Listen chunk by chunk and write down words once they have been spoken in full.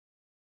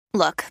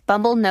Look,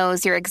 Bumble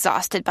knows you're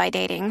exhausted by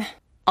dating.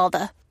 All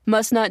the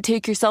must not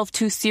take yourself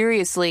too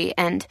seriously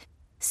and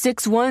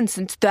 6'1"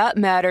 since that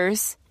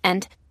matters.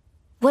 And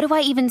what do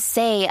I even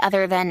say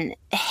other than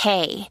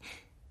hey?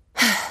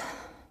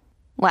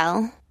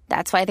 Well,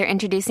 that's why they're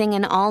introducing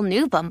an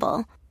all-new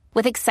Bumble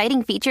with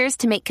exciting features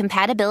to make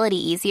compatibility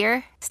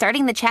easier,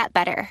 starting the chat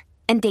better,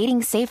 and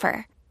dating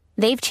safer.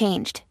 They've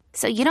changed,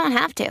 so you don't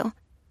have to.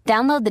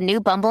 Download the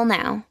new Bumble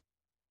now.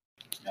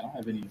 I don't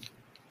have any.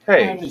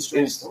 Hey,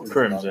 it's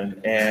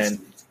Crimson, and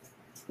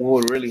what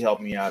would really help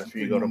me out if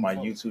you go to my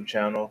YouTube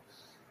channel,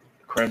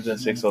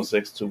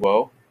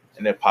 Crimson60620,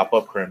 and then pop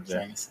up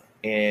Crimson,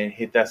 and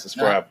hit that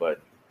subscribe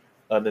button.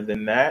 Other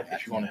than that,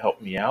 if you want to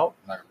help me out,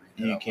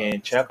 you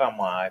can check out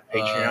my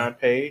Patreon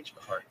page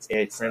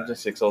at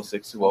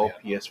Crimson60620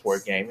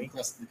 PS4 Gaming.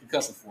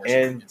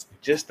 And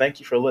just thank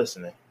you for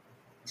listening.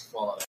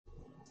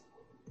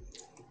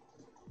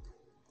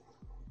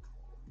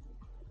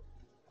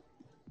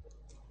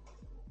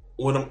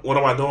 What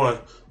am I doing?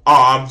 Oh,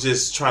 I'm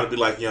just trying to be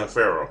like Young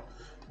Pharaoh.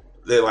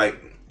 They like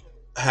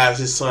have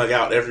his son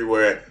out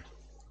everywhere,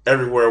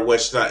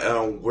 what's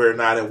not, where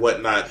not and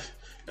whatnot,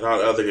 and all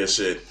the other good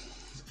shit.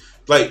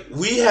 Like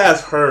we have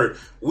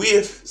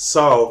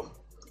saw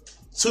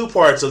 2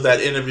 parts of that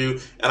interview,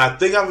 and I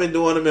think I've been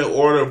doing them in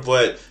order,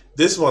 but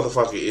this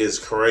motherfucker is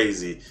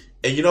crazy.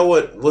 And you know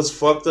what? What's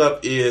fucked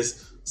up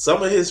is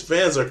some of his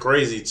fans are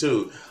crazy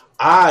too.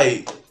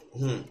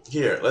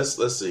 Here,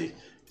 let's see.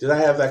 Did I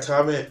have that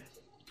comment?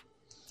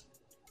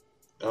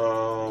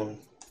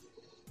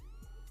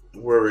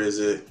 Where is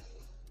it?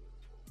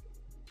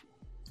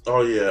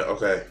 Oh yeah,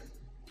 okay.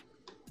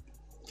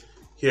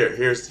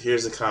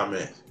 Here's a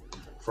comment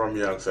from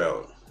Young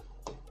Fella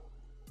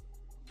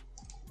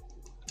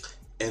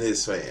and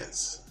his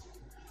fans.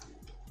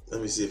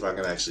 Let me see if I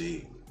can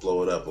actually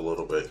blow it up a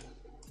little bit.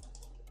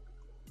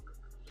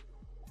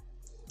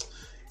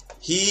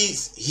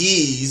 He's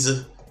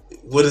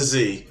what is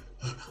he?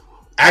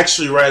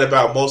 Actually right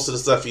about most of the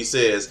stuff he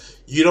says.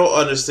 You don't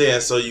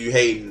understand, so you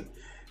hating.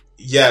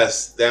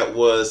 Yes,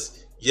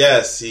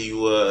 he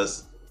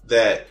was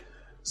that.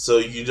 So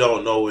you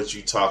don't know what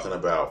you're talking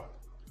about.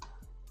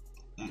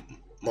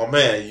 My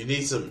man, you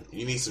need some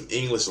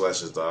English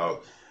lessons,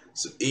 dog.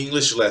 Some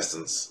English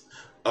lessons.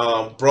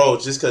 Bro,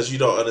 just because you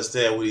don't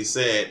understand what he's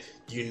saying,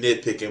 you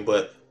nitpicking,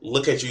 but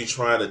look at you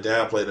trying to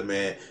downplay the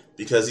man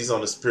because he's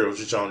on the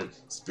spiritual journey.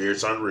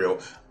 Spirits unreal.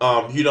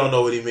 You don't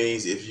know what he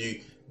means. If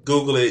you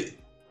Google it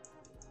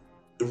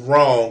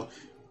wrong,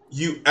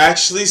 you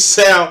actually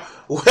sound.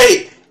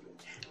 Wait.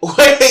 Oh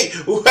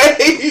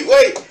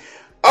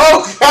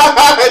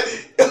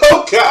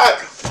God.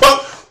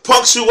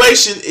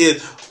 Punctuation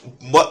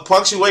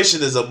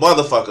is a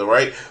motherfucker,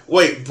 right?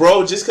 Wait,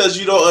 bro, just because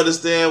you don't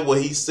understand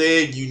what he's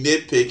saying, you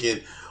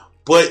nitpicking,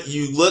 but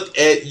you look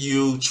at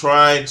you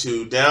trying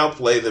to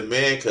downplay the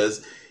man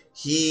because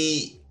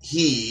he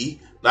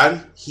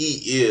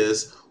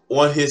is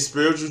on his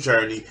spiritual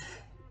journey.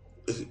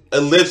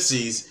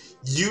 Ellipses.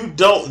 You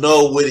don't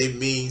know what it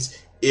means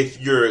if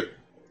you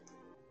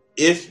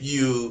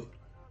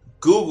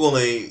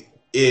Googling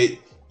it,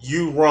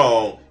 you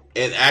wrong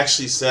and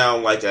actually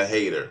sound like a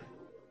hater.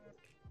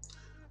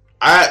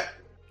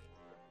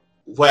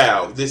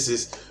 This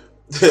is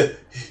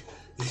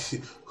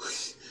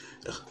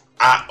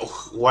I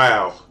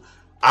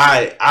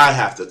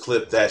have to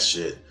clip that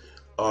shit.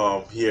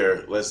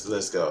 Here,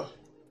 let's go.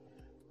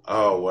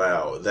 Oh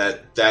wow,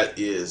 that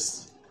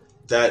is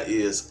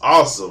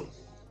awesome.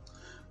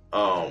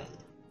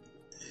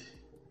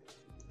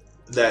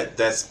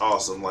 That's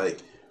awesome.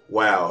 Like,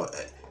 wow.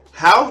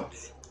 How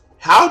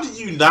do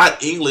you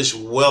not English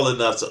well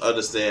enough to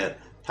understand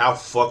how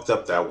fucked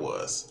up that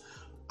was?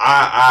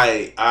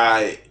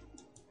 I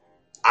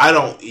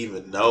don't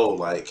even know.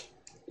 Like,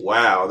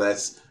 wow,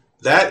 that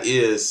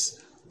is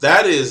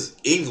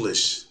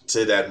English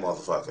to that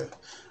motherfucker.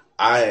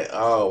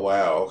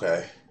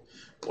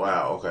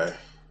 Wow, okay.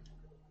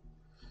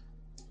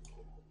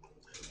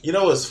 You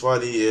know what's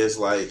funny is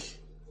like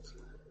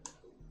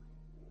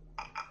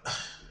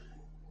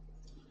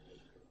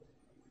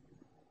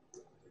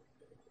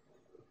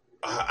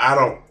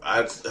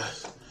I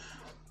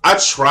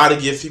try to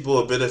give people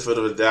a benefit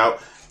of the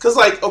doubt because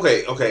like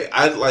okay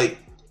I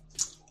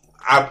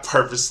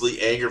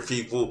purposely anger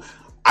people.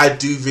 I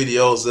do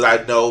videos that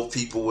I know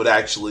people would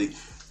actually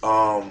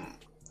kind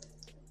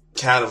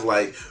of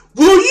like,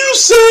 well, you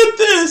said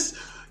this,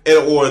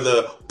 or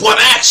the but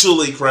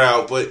actually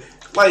crowd. But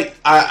like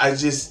I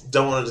just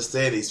don't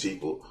understand these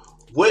people.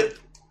 What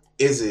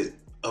is it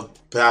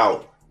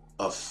about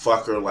a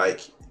fucker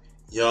like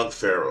Young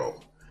Pharaoh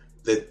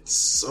that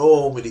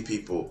so many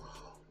people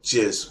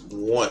just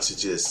want to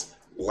just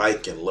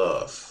like and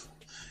love?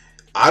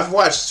 I've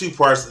watched 2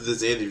 parts of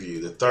this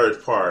interview. The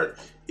 3rd part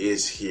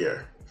is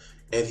here,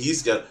 and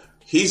he's gonna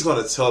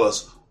tell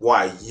us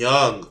why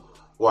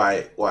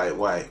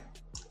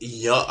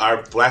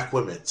are black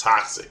women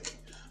toxic.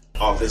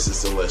 Oh, this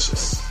is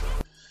delicious.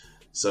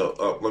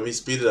 So let me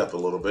speed it up a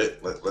little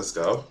bit. Let's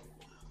go.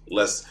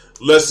 Let's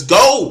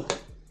go.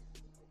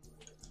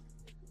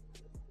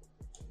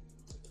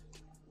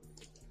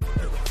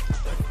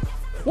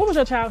 What was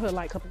your childhood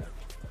like, Couple?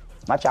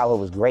 My childhood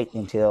was great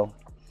until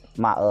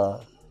my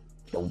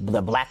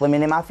the black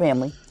women in my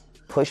family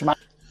pushed my.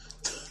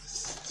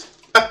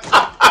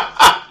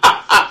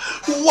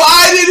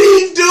 Why did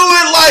he do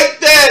it like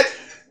that?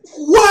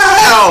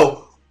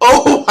 Wow!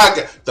 Oh my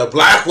God! The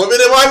black women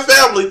in my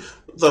family.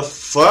 The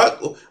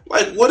fuck?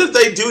 Like, what did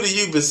they do to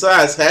you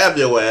besides have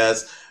your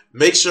ass?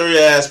 Make sure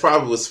your ass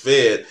probably was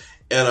fed.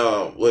 And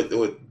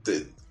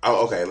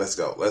okay, let's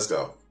go.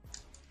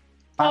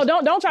 Oh,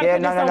 don't try to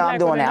put this on I'm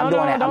doing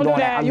that. Don't do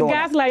that. You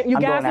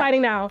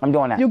gaslighting now. I'm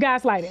doing that. You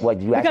gaslighting. What,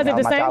 you because if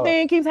the same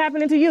thing keeps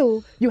happening to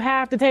you, you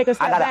have to take a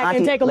step back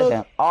and take a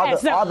look.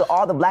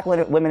 All the black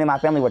women in my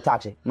family were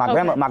toxic. My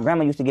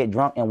grandma used to get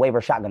drunk and wave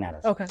her shotgun at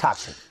us. Okay.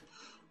 Toxic.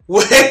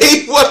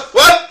 Wait,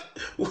 what?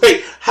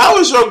 Wait, how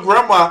is your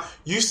grandma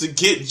used to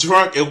get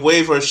drunk and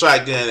wave her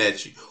shotgun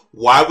at you?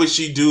 Why would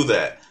she do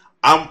that?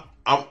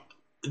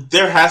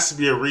 There has to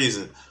be a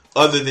reason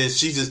other than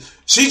she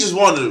just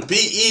wanted to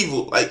be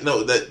evil. Like,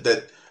 no,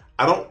 that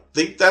I don't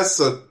think that's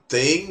a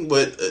thing.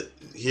 But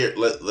here,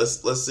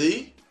 let's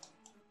see.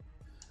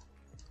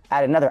 I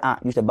had another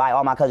aunt used to buy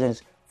all my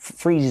cousins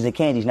freezes and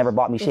candies. Never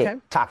bought me shit. Okay.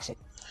 Toxic.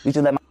 Used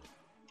to let my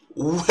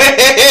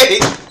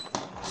wait.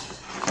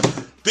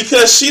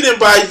 Because she didn't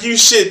buy you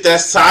shit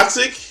that's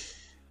toxic?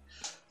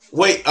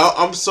 Wait,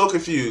 I'm so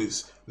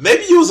confused.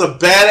 Maybe you was a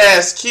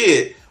badass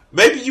kid.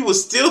 Maybe you would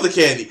steal the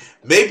candy.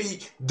 Maybe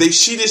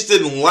she just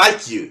didn't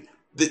like you.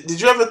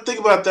 Did you ever think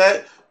about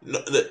that? No,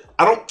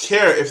 I don't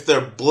care if they're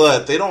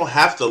blood. They don't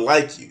have to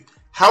like you.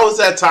 How is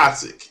that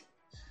toxic?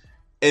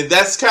 And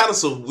that's kind of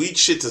some weak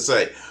shit to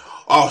say.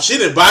 Oh, she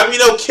didn't buy me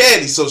no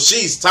candy, so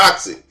she's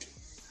toxic.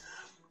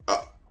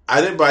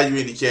 I didn't buy you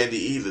any candy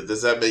either.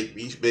 Does that make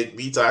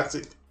me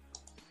toxic?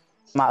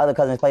 My other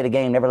cousins play the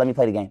game, never let me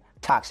play the game.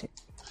 Toxic.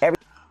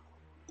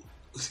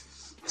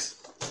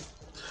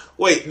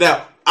 Wait,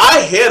 now, I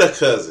had a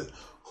cousin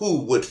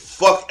who would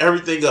fuck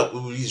everything up,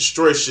 would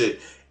destroy shit,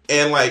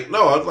 and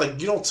no, I'm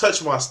like, you don't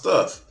touch my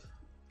stuff.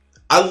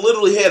 I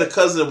literally had a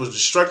cousin that was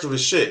destructive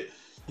as shit.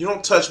 You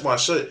don't touch my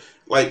shit.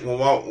 My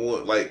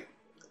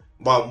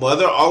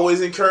mother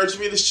always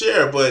encouraged me to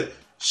share, but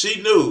she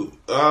knew.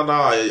 Oh no,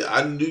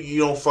 I knew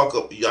you don't fuck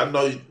up. I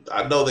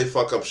know they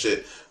fuck up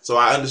shit. So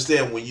I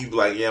understand when you be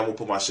like, yeah, I'm gonna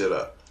put my shit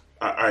up.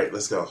 All right,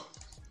 let's go.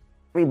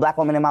 Every black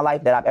woman in my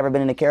life that I've ever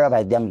been in the care of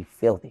has done me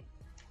filthy.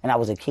 And I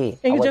was a kid.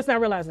 And you just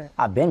not realize that?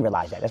 I've been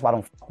realized that. That's why I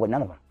don't fuck with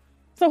none of them.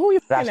 So who you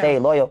fucking now? I stayed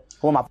loyal.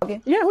 Who am I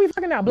fucking? Yeah, who you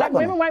fucking now? Black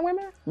women, white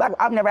women?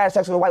 I've never had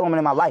sex with a white woman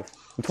in my life.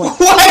 Wait,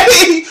 what?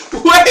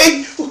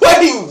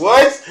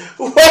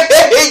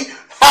 Wait,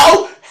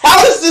 how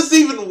does this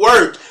even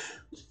work?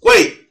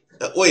 Wait.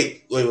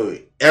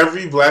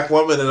 Every black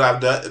woman that I've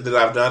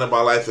done in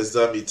my life has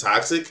done me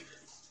toxic.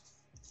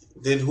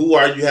 Then who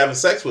are you having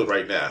sex with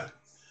right now?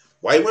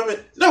 White women?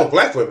 No,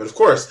 black women, of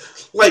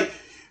course.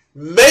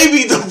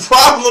 Maybe the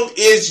problem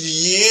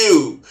is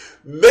you.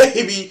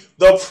 Maybe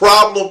the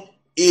problem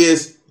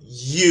is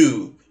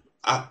you.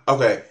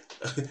 Okay.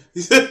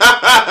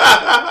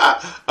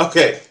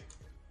 Okay.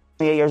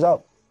 28 years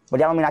old. But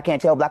that don't mean I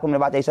can't tell black women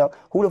about themselves.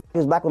 Who the f***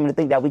 is black women to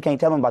think that we can't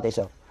tell them about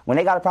themselves? When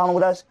they got a problem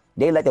with us,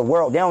 they let the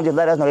world, they don't just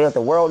let us know, they let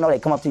the world know. They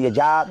come up to your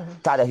job,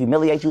 try to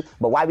humiliate you.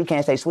 But why we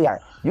can't say,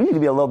 sweetheart, you need to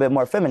be a little bit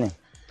more feminine.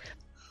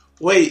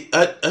 Wait,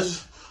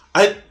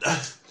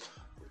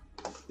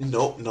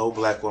 no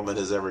black woman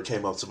has ever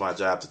came up to my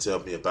job to tell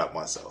me about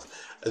myself.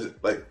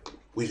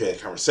 We've had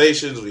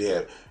conversations, we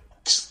had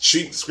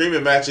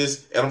screaming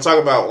matches, and I'm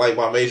talking about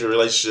my major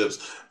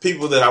relationships.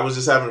 People that I was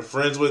just having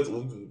friends with,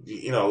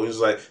 it was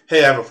like,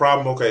 hey, I have a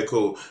problem. Okay,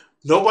 cool.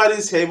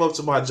 Nobody's came up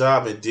to my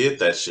job and did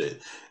that shit.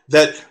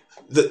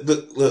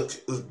 Look,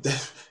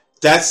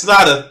 that's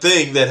not a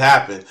thing that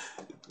happened.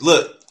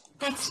 Look.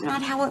 That's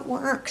not how it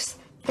works.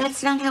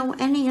 That's not how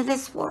any of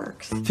this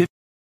works.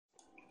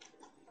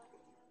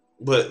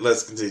 But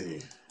let's continue.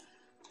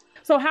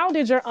 So how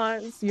did your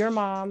aunts, your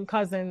mom,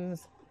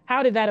 cousins,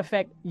 how did that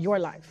affect your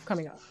life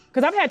coming up?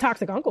 Because I've had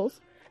toxic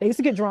uncles. They used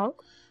to get drunk,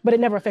 but it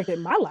never affected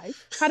my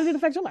life. How did it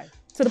affect your life?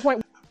 To the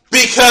point...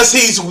 Because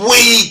he's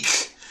weak.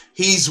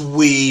 He's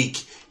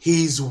weak.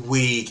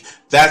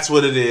 That's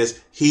what it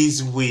is.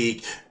 He's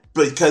weak.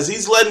 Because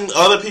he's letting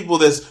other people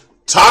that's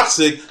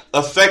toxic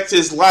affect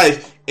his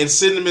life and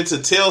send him into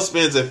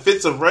tailspins and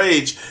fits of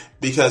rage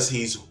because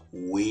he's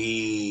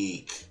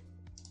weak.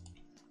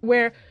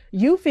 Where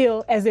you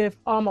feel as if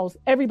almost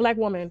every black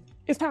woman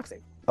is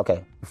toxic.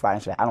 Okay, before I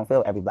answer that, I don't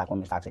feel every black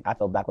woman is toxic. I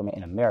feel black women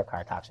in America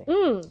are toxic.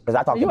 Because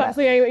I talk you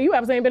obviously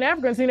ain't been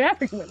African and seen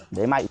African women.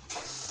 They might.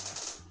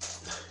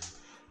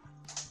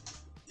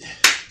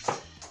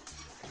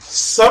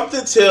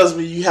 Something tells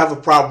me you have a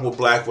problem with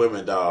black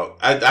women, dog.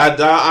 I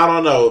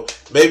don't know.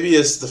 Maybe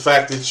it's the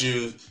fact that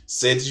you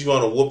said that you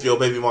want to whoop your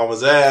baby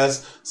mama's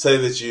ass. Say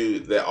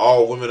that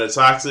all women are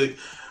toxic.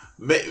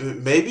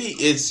 Maybe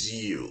it's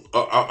you.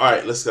 All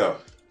right, let's go.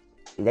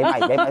 They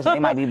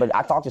might be, but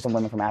I talked to some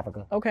women from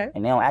Africa. Okay.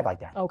 And they don't act like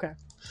that. Okay.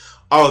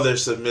 Oh, they're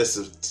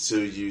submissive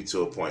to you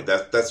to a point.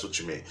 That's what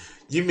you mean.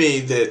 You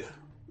mean that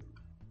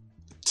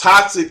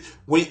toxic.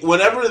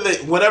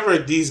 Whenever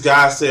these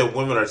guys say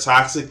women are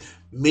toxic,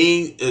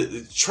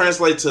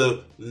 translate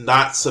to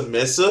not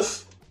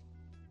submissive.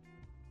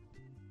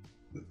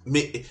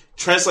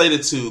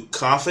 Translated to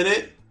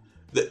confident.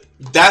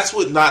 That's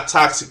what not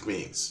toxic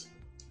means.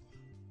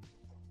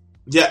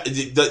 Yeah,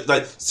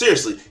 like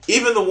seriously.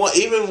 Even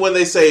when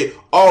they say,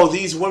 "Oh,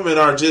 these women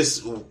are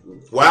just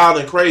wild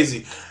and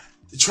crazy,"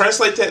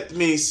 translate that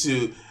means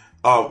to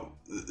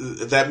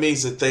that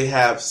means that they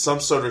have some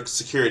sort of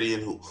security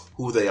in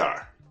who they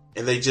are,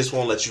 and they just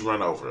won't let you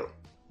run over them.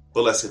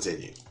 But let's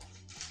continue.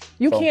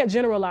 You can't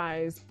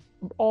generalize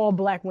all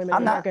black women.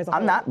 I'm not.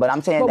 But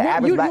I'm saying the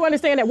average. You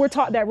understand that we're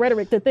taught that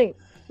rhetoric to think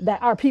that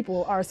our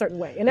people are a certain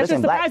way, and that's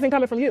just surprising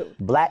coming from you.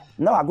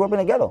 No, I grew up in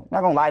the ghetto.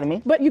 Not gonna lie to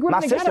me. But you grew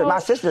up in the ghetto. My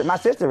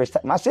sister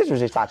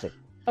is toxic.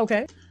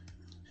 Okay.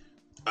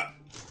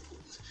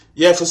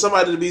 Yeah, for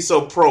somebody to be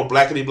so pro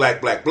blackity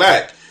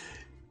black,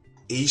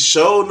 he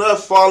sure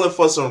enough falling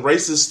for some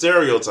racist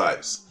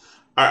stereotypes.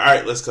 All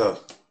right, let's go.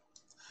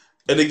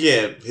 And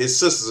again, his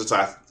sisters are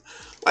toxic.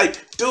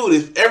 Like, dude,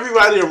 if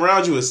everybody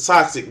around you is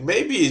toxic,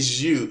 maybe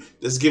it's you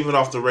that's giving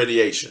off the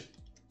radiation.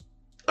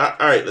 All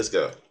right, let's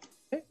go.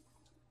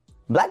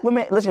 Black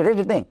women, listen, here's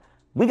the thing.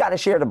 We got to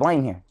share the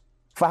blame here.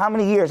 For how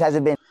many years has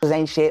it been, this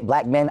ain't shit,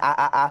 black men,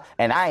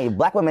 and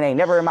black women ain't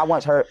never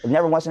once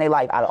in their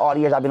life, out of all the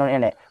years I've been on the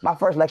internet, my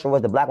first lecture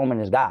was the black woman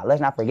is God. Let's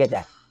not forget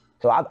that.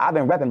 So I've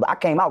been repping, I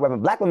came out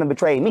repping, black women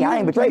betrayed me. I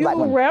ain't betrayed black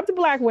women. You repped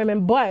black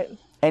women, but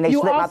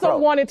you also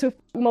wanted to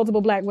multiple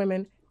black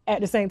women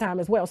at the same time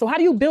as well. So how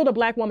do you build a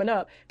black woman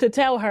up to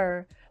tell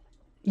her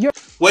you're...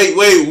 Wait,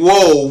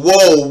 whoa.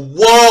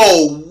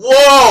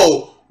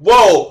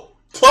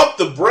 Pump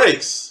the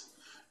brakes.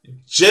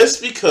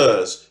 Just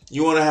because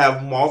you want to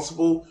have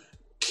multiple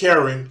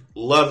caring,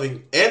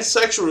 loving, and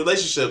sexual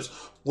relationships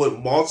with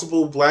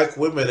multiple black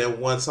women at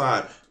one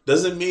time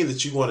doesn't mean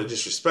that you want to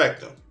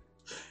disrespect them.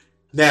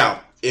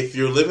 Now, if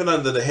you're living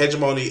under the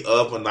hegemony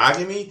of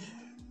monogamy,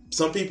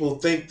 some people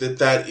think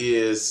that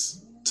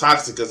is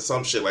toxic or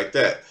some shit like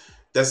that.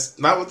 That's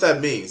not what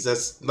that means.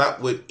 That's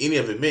not what any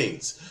of it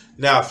means.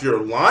 Now, if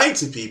you're lying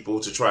to people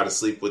to try to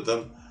sleep with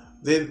them,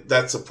 then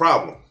that's a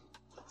problem.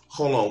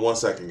 Hold on 1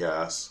 second,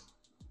 guys.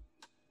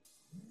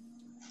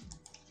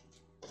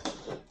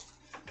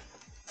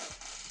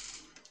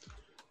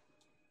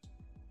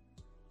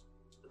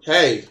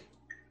 Hey.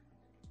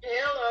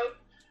 Hello.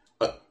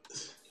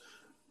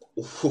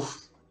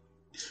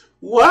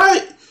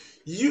 What?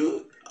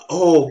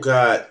 Oh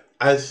God.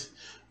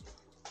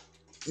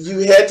 You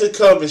had to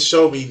come and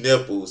show me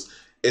nipples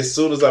as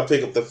soon as I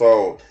pick up the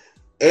phone.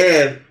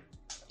 And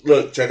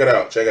look, check it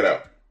out.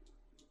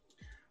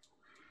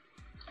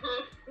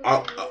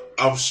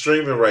 I'm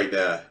streaming right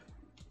now.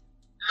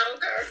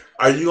 Okay.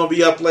 Are you gonna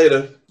be up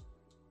later?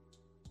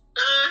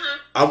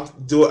 I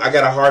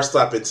got a hard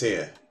stop at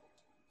 10.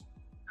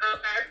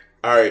 Okay.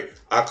 All right,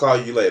 I'll call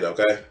you later.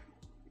 Okay. Okay.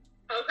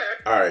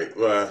 All right.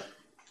 Bye.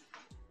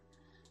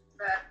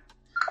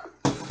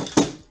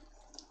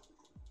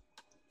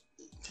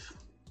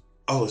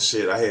 Oh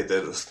shit! I had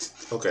that.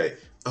 Okay,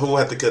 I'm gonna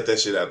have to cut that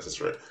shit out this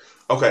right.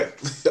 Okay.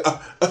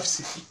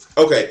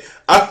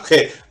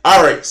 Okay.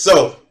 All right.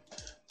 So,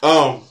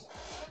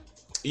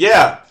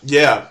 yeah.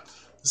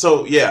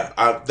 So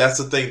that's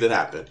the thing that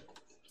happened.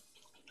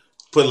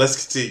 But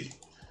let's continue.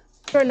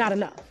 You're not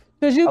enough.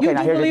 Because you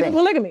believe in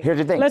polygamy. Here's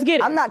the thing. Let's get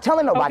it. I'm not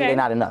telling nobody they're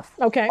not enough.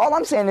 Okay. All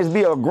I'm saying is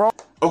be a grown...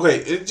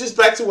 Okay, just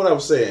back to what I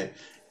was saying.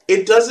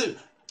 It doesn't...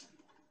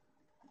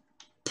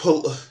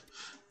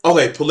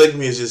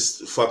 polygamy is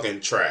just fucking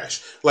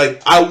trash.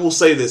 Like, I will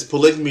say this.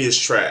 Polygamy is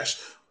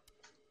trash.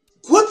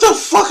 What the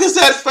fuck is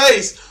that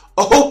face?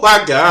 Oh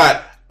my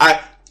God.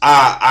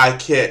 I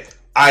can't.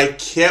 I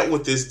can't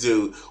with this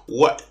dude.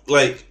 What?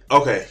 Like,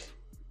 okay.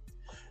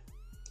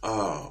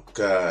 Oh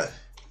God.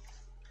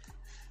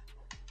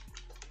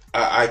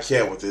 I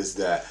can't with this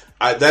guy.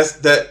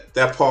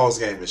 That Paul's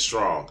game is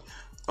strong.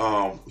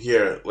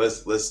 Here,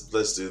 let's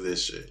do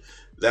this shit.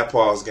 That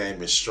Paul's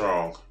game is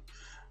strong.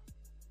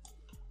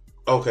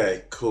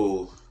 Okay,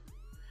 cool.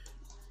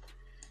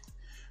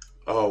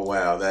 Oh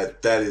wow,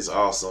 that is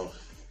awesome.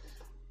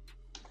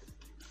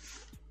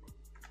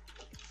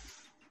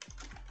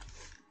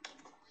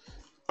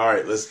 All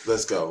right,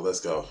 let's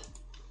go.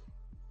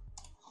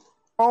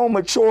 Grown,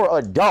 mature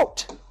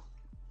adult.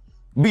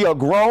 Be a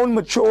grown,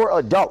 mature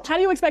adult. How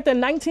do you expect a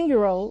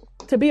 19-year-old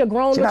to be a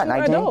grown,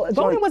 mature adult?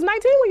 Golden was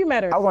 19 when you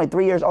met her. I was only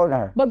 3 years older than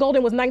her. But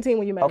Golden was 19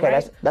 when you met her,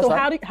 right? That's so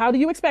right. how do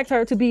you expect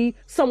her to be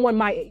someone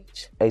my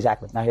age?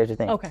 Exactly. Now here's the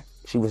thing. Okay.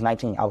 She was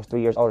 19. I was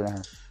 3 years older than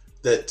her.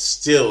 That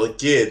still,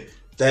 again,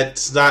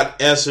 that's not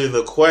answering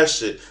the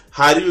question.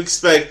 How do you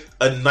expect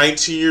a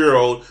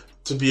 19-year-old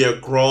to be a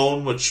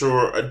grown,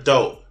 mature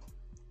adult?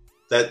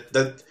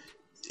 That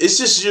it's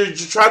just you're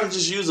trying to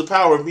just use the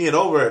power of being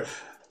over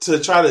to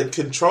try to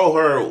control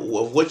her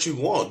of what you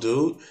want,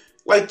 dude.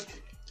 Like,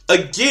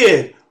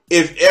 again,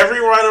 if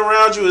everyone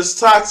around you is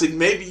toxic,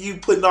 maybe you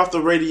putting off the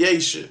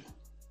radiation.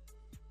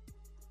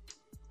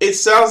 It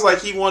sounds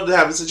like he wanted to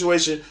have a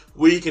situation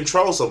where you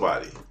control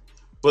somebody.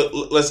 But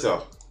let's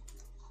go.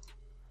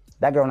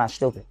 That girl not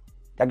stupid.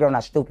 That girl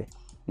not stupid.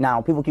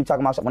 Now, people keep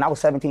talking about, when I was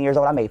 17 years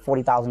old, I made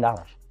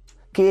 $40,000.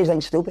 Kids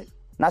ain't stupid.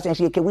 Not saying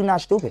she a kid, we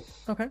not stupid.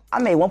 Okay. I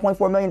made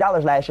 $1.4 million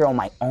last year on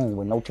my own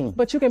with no team.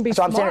 But you can be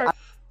smart.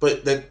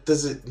 But that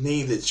doesn't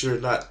mean that you're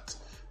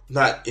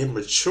not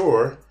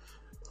immature.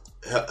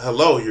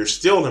 Hello, you're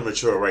still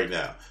immature right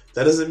now.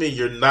 That doesn't mean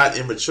you're not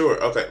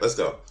immature. Okay, let's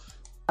go.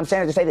 I'm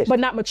saying to say this. But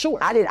not mature.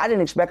 I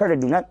didn't expect her to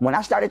do nothing. When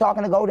I started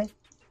talking to Golden,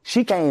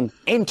 she came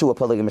into a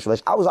polygamous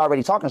relationship. I was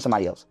already talking to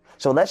somebody else.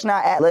 So let's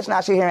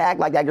not sit here and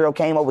act like that girl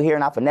came over here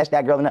and I finessed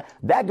that girl.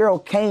 That girl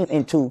came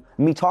into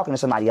me talking to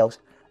somebody else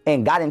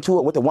and got into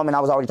it with the woman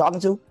I was already talking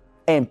to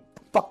and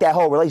fucked that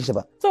whole relationship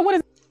up. So what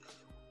is...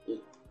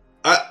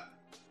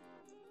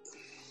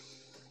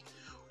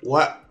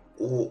 What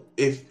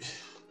if...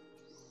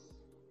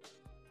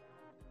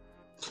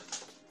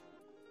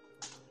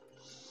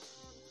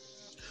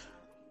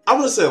 I'm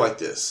going to say it like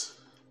this.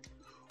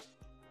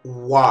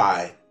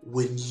 Why,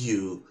 when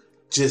you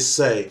just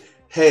say,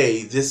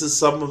 hey, this is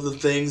some of the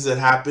things that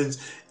happens,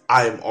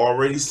 I am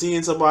already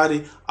seeing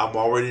somebody, I'm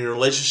already in a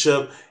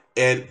relationship,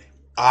 and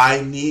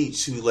I need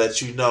to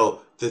let you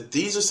know that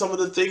these are some of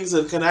the things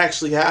that can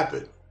actually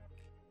happen.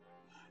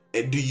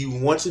 And do you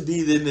want to be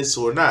in this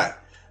or not?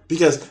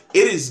 Because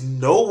it is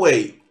no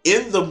way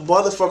in the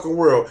motherfucking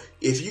world,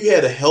 if you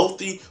had a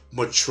healthy,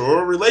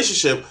 mature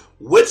relationship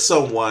with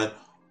someone,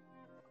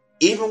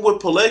 even with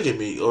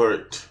polygamy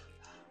or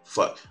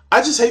fuck,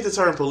 I just hate the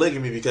term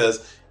polygamy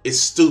because it's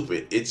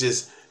stupid. It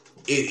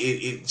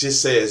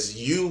just says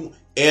you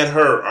and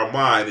her are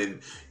mine and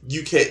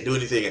you can't do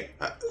anything.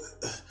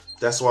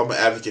 That's why I'm an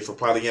advocate for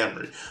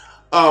polyamory.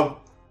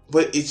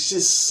 But it's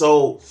just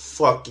so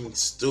fucking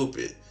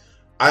stupid.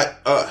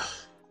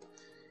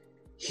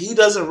 He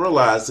doesn't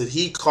realize that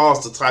he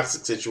caused the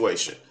toxic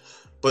situation.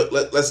 But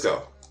let's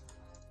go.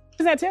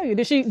 What does that tell you?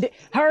 Did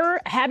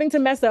her having to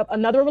mess up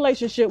another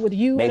relationship with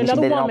you Maybe and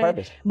another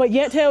woman, but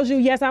yet tells you,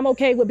 yes, I'm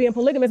okay with being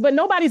polygamous, but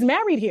nobody's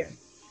married here.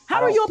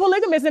 How are you a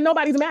polygamist and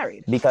nobody's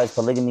married? Because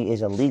polygamy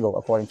is illegal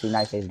according to the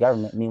United States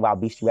government. Meanwhile,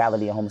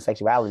 bestiality and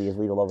homosexuality is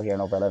legal over here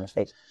in over 11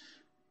 states.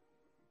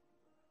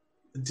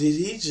 Did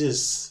he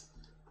just...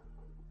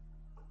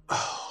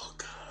 Oh,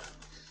 God.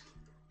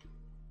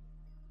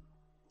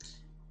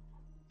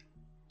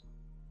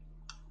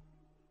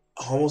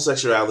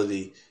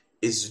 Homosexuality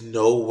is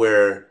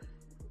nowhere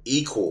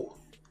equal,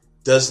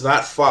 does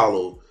not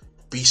follow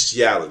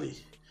bestiality.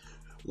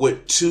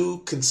 What two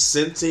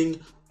consenting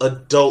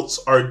adults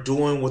are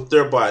doing with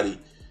their body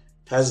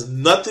has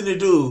nothing to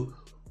do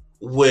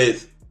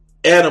with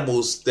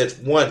animals that,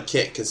 one,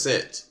 can't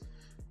consent,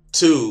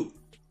 two,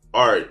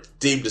 are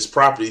deemed as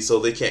property so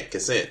they can't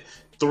consent,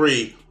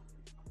 three,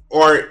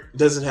 art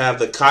doesn't have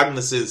the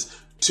cognizance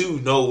to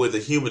know what the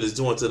human is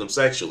doing to them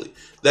sexually.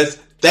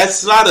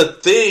 That's not a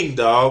thing,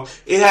 dog.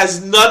 It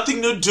has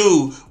nothing to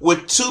do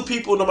with two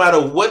people, no matter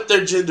what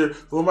their gender,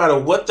 no matter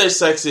what their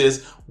sex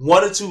is,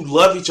 wanting to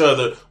love each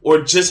other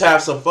or just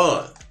have some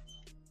fun.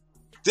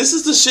 This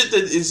is the shit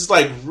that is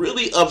like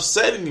really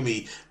upsetting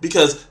me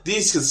because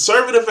these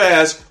conservative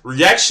ass,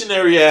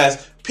 reactionary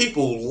ass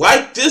people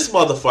like this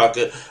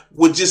motherfucker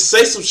would just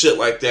say some shit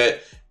like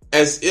that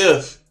as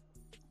if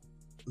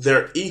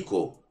they're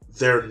equal.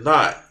 They're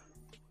not.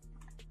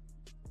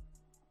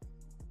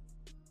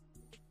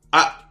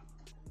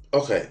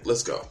 Okay,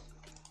 let's go.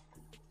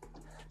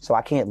 So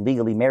I can't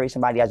legally marry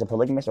somebody as a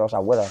polygamist or else I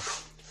would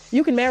have.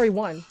 You can marry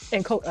one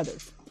and court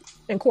others.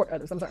 I'm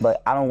sorry.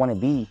 But I don't want to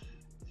be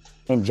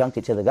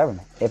injuncted to the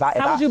government.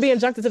 How would you be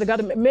injuncted to the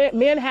government?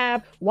 Men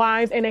have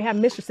wives and they have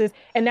mistresses,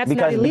 and that's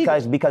not illegal.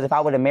 Because if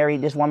I would have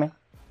married this woman,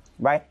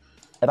 right?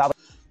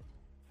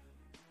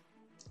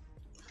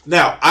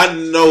 Now, I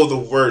know the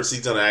words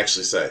he's going to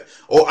actually say.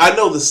 Or I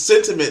know the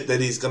sentiment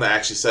that he's going to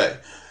actually say.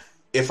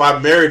 If I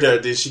married her,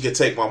 then she could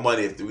take my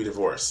money if we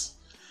divorce.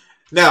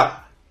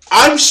 Now,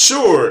 I'm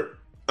sure,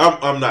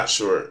 I'm not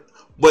sure,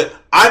 but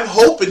I'm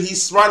hoping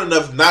he's smart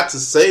enough not to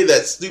say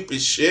that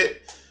stupid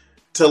shit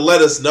to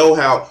let us know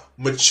how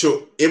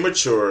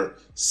immature,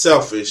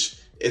 selfish,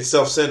 and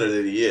self-centered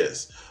that he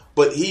is.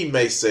 But he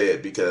may say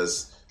it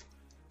because,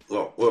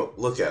 well,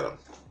 look at him.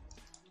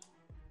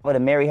 I would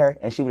have married her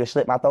and she would have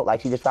slit my throat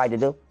like she just tried to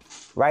do,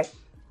 right?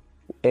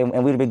 And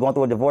we'd have been going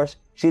through a divorce.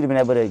 She'd have been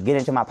able to get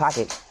into my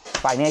pocket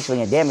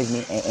financially and damage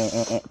me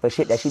and for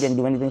shit that she didn't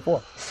do anything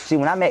for. See,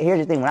 here's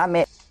the thing,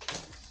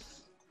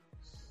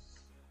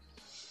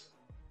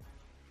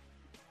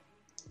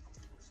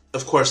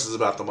 Of course it's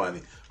about the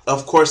money.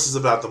 Of course it's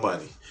about the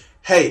money.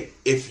 Hey,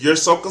 if you're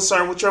so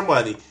concerned with your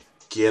money,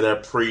 get a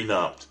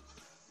prenup.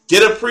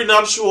 Get a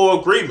prenuptial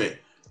agreement.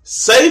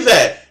 Say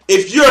that.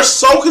 If you're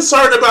so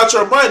concerned about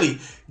your money,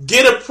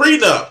 get a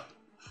prenup.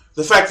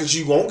 The fact that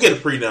you won't get a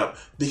prenup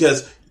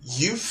because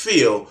you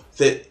feel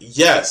that,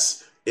 yes,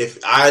 if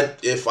I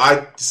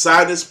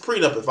decide this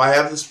prenup, if I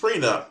have this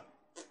prenup,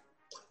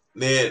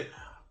 then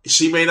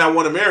she may not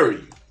want to marry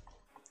you.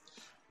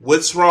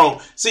 What's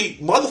wrong? See,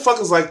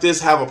 motherfuckers like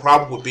this have a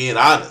problem with being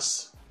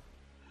honest.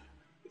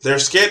 They're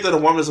scared that a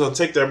woman's going to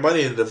take their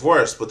money in a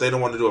divorce, but they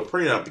don't want to do a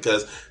prenup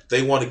because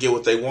they want to get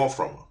what they want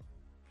from them.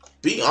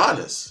 be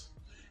honest.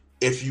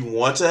 If you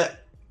want to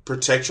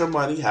protect your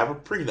money, have a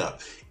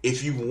prenup.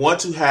 If you want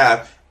to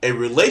have a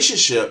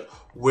relationship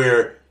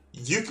where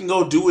you can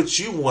go do what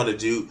you want to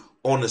do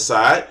on the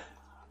side,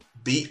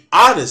 be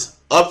honest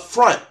up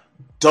front.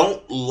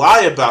 Don't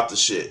lie about the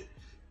shit.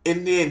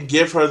 And then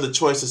give her the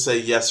choice to say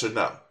yes or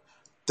no.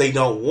 They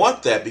don't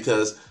want that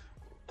because,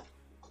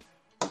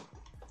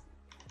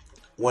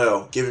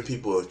 well, giving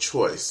people a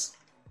choice,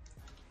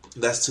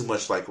 that's too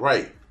much like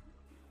right.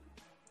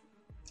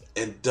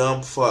 And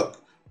dumb fuck,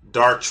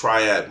 dark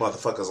triad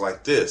motherfuckers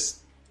like this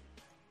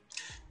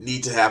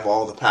need to have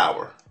all the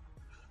power.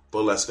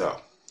 But let's go.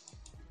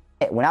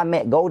 When I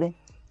met Golden,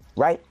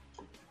 right?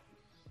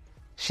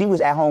 She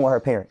was at home with her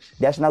parents.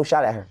 There's no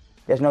shot at her.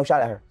 There's no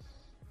shot at her.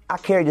 I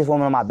carried this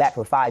woman on my back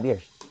for 5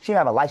 years. She didn't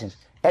have a license.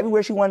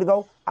 Everywhere she wanted to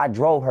go, I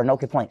drove her, no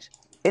complaints.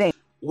 It ain't.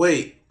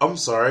 Wait, I'm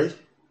sorry.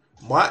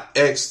 My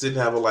ex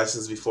didn't have a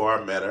license before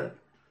I met her.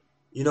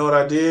 You know what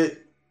I did?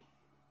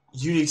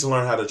 You need to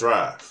learn how to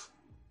drive.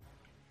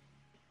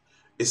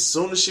 As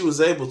soon as she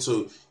was able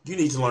to, you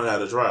need to learn how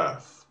to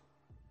drive.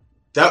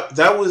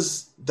 That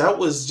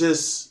was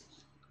just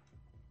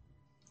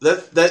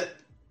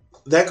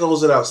that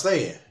goes without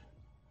saying.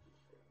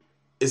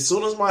 As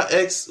soon as my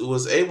ex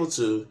was able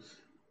to,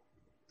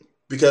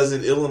 because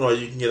in Illinois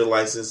you can get a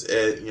license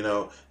at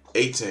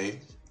 18.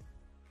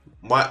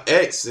 My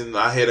ex and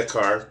I had a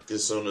car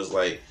as soon as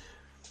like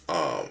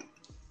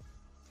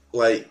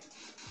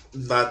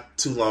not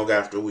too long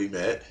after we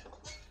met.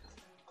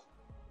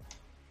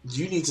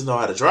 You need to know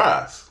how to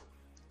drive.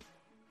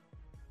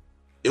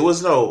 It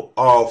was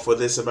for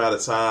this amount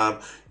of time,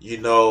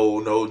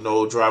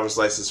 no driver's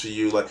license for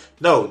you. Like,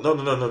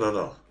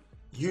 no.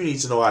 You need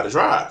to know how to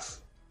drive.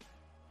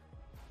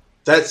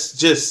 That's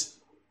just,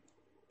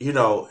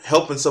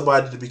 helping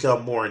somebody to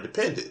become more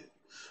independent.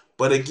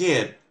 But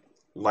again,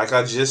 like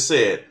I just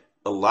said,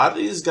 a lot of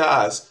these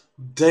guys,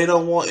 they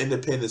don't want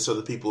independence for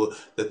the people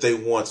that they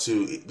want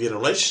to be in a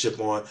relationship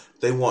on.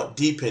 They want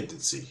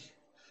dependency.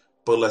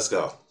 But let's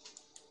go.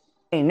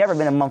 Ain't never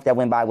been a month that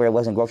went by where it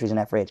wasn't groceries in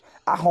that fridge.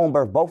 I home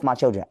birthed both my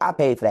children. I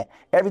paid for that.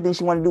 Everything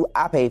she wanted to do,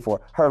 I paid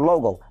for. Her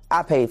logo,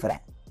 I paid for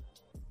that.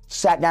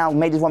 Sat down,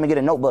 made this woman get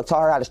a notebook,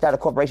 taught her how to start a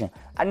corporation.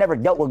 I never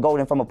dealt with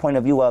Golden from a point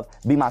of view of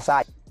be my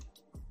side.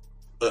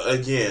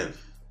 Again,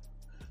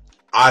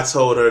 I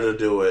told her to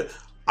do it.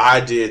 I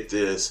did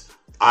this.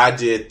 I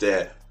did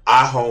that.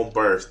 I home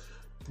birthed.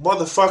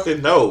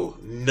 Motherfucker, no.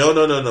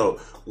 No.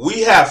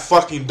 We have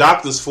fucking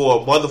doctors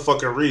for a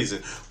motherfucking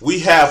reason. We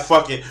have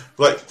fucking,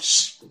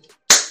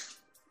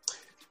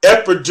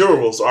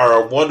 epidurals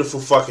are a wonderful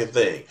fucking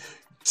thing.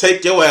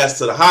 Take your ass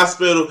to the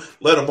hospital.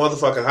 Let a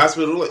motherfucking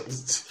hospital.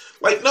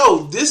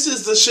 No, this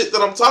is the shit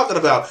that I'm talking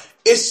about.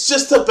 It's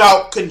just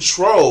about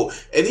control.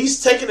 And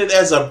he's taking it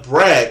as a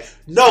brag.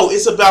 No,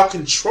 it's about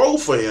control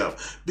for him.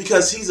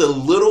 Because he's a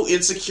little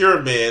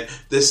insecure man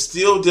that's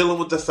still dealing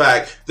with the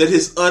fact that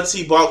his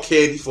auntie bought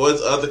candy for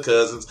his other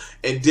cousins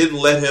and didn't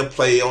let him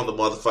play on the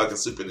motherfucking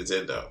Super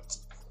Nintendo.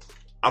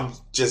 I'm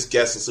just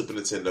guessing Super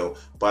Nintendo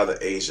by the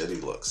age that he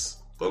looks.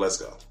 But let's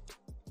go.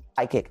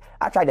 I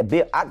tried to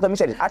build, let me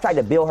say this. I tried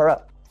to build her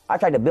up.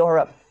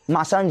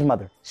 My son's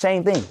mother,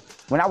 same thing.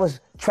 When I was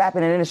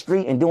trapping in the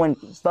street and doing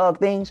thug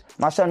things,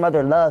 my son's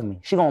mother loved me.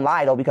 She gonna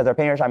lie though because her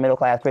parents are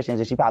middle-class Christians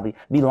and she probably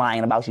be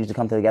lying about she used to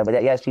come together.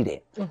 But yes, she did.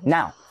 Mm-hmm.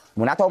 Now,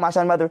 when I told my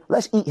son's mother,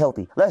 let's eat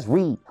healthy, let's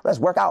read, let's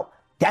work out,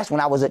 that's when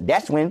I wasn't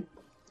interested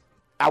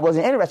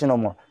no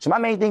more. So my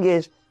main thing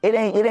is, it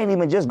ain't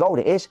even just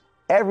Golden. It's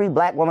every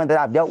black woman that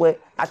I've dealt with.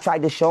 I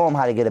tried to show them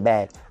how to get a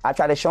bag. I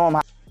tried to show them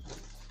how.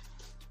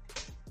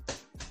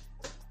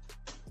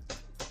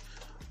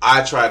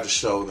 I tried to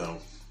show them.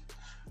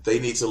 They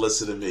need to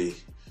listen to me.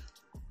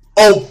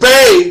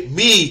 Obey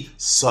me.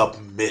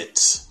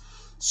 Submit.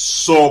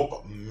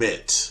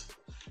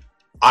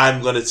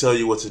 I'm going to tell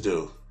you what to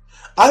do.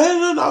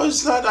 No,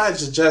 it's not I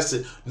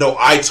suggested. No,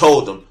 I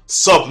told them.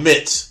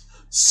 Submit.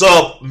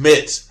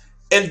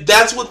 And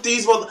that's what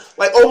these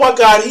oh my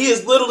God, he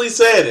is literally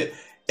saying it.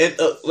 And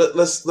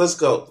let's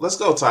go. Let's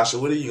go, Tasha.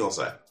 What are you going to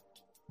say?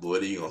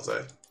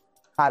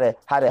 How to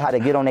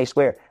get on their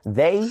square.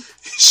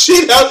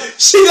 She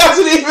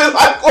doesn't even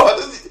like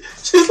what.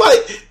 She's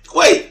like,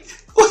 wait.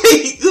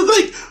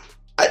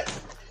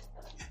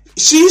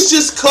 She's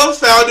just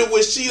confounded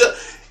when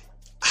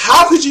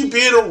how could you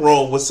be in a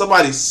room with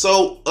somebody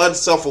so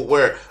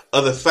unself-aware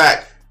of the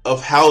fact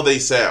of how they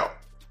sound?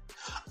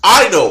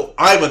 I know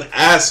I'm an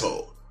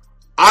asshole.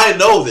 I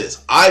know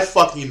this. I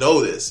fucking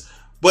know this.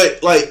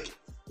 But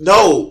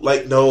no.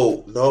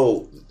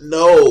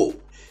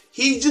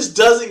 He just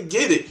doesn't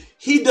get it.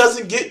 He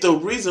doesn't get the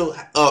reason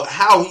of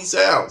how he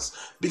sounds.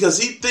 Because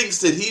he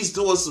thinks that he's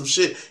doing some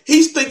shit.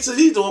 He thinks that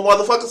he's doing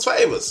motherfuckers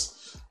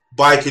favors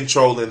by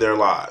controlling their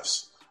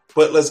lives.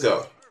 But let's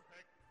go.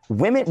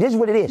 Women, this is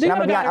what it is. Do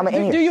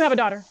you have a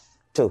daughter?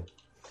 2.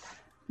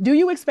 Do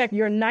you expect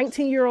your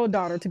 19-year-old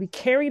daughter to be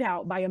carried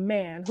out by a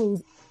man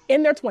who's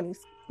in their 20s,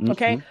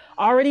 okay,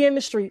 already in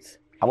the streets,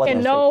 I wasn't And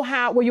in the know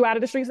how, were you out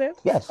of the streets then?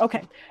 Yes.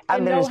 Okay. I've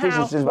And been in know the streets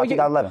how- since about well, you-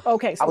 2011.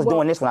 Okay. I was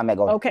doing this when I met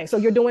Goldie. Okay, so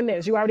you're doing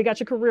this. You already got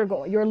your career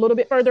going. You're a little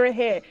bit further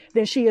ahead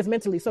than she is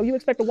mentally. So you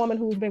expect a woman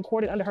who's been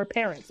courted under her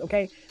parents,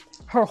 okay,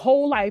 her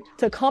whole life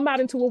to come out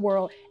into a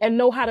world and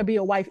know how to be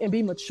a wife and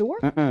be mature?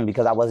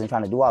 Because I wasn't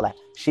trying to do all that.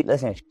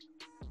 Listen.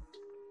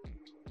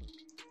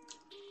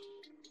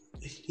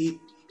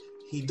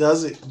 He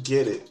doesn't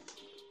get it.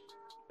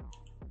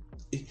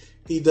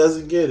 He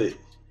doesn't get it.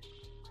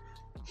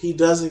 He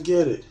doesn't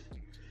get it.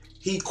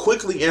 He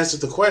quickly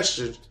answered the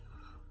question,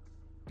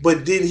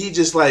 but then he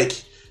just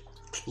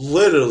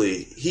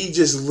literally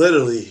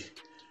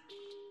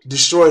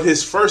destroyed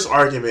his first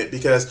argument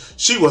because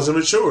she wasn't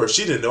mature.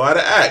 She didn't know how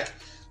to act.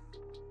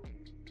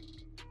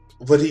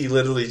 But he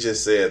literally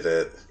just said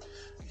that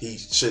he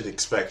shouldn't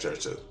expect her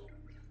to.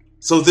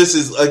 So this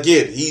is,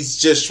 again, he's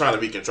just trying to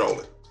be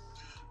controlling.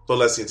 But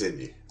let's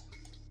continue.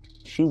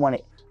 She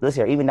wanted,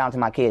 listen here, even down to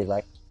my kids,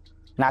 right?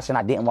 Not saying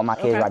I didn't want my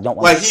kids, or I don't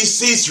want Like,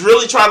 he's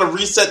really trying to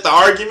reset the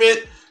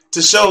argument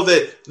to show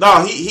that,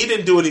 no, he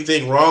didn't do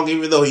anything wrong,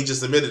 even though he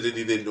just admitted that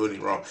he didn't do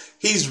anything wrong.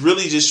 He's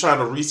really just trying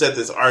to reset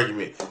this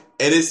argument.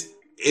 And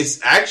it's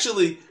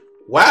actually,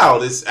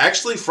 wow, it's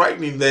actually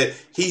frightening that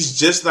he's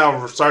just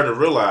now starting to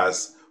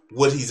realize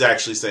what he's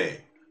actually saying.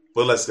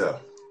 But let's go.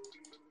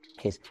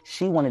 kids.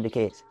 She wanted the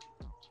kids.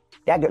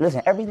 That girl,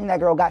 listen, everything that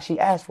girl got, she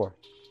asked for.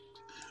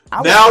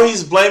 Now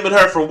he's blaming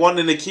her for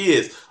wanting the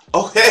kids.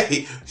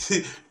 Okay,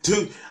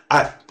 dude,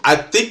 I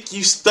think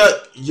you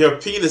stuck your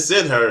penis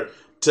in her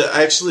to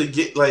actually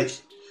get to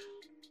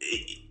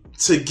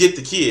get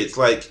the kids.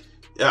 Like,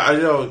 I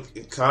know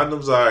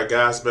condoms are a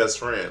guy's best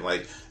friend.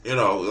 Like, you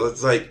know,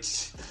 it's like,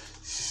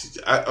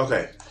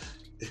 okay.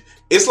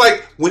 It's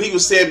like when he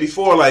was saying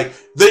before, like,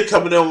 they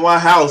coming in my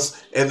house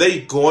and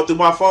they going through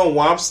my phone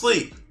while I'm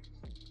asleep.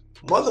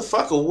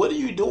 Motherfucker, what are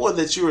you doing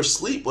that you're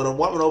asleep with a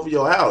woman over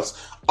your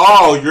house?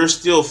 Oh, you're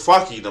still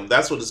fucking them.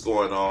 That's what is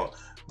going on.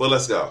 But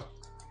let's go.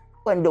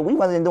 We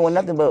wasn't doing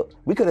nothing, but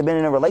we could have been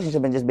in a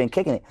relationship and just been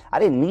kicking it. I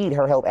didn't need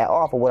her help at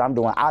all for what I'm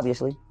doing,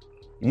 obviously.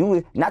 You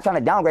was not trying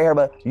to downgrade her,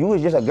 but you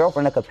was just a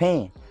girlfriend, a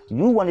companion.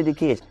 You wanted the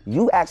kids.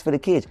 You asked for the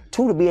kids.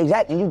 2 to be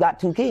exact, and you got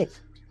 2 kids.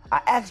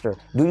 I asked her,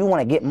 do you want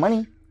to get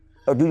money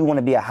or do you want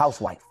to be a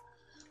housewife?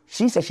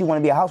 She said she wanted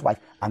to be a housewife.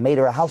 I made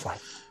her a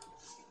housewife.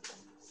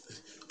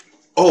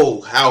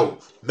 Oh, how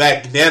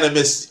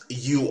magnanimous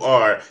you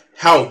are.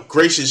 How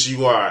gracious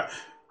you are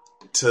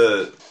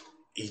to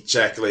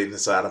ejaculate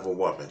inside of a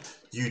woman.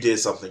 You did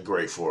something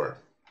great for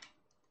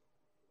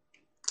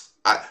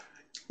her.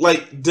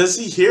 Does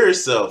he hear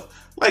himself?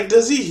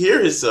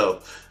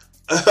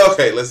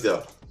 Okay, let's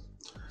go.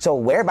 So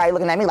everybody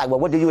looking at me like, well,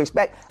 what do you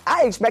expect?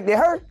 I expected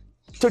her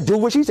to do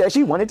what she said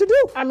she wanted to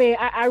do. I mean,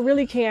 I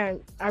really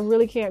can't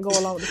go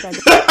along with the fact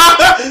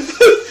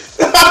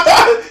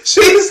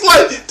She's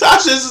like,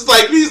 Tasha's just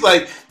like, he's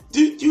like,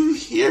 do you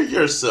hear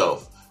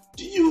yourself?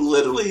 Do you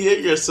literally hear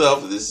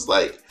yourself? This is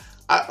like,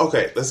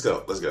 okay, let's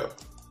go.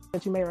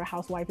 that you made her a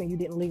housewife and you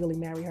didn't legally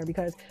marry her,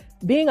 because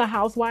being a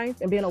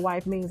housewife and being a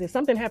wife means if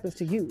something happens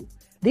to you,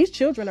 these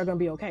children are going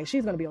to be okay.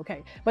 She's going to be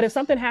okay. But if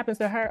something happens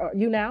to her or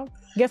you now,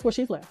 guess where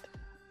she's left?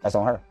 That's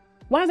on her.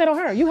 Why is that on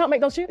her? You help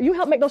make those children.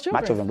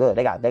 My children good.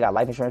 They got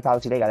life insurance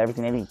policy. They got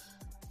everything they need.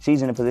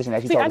 She's in a position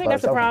that she. See, I think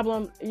that's the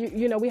problem.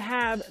 You know, we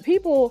have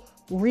people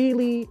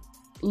really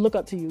look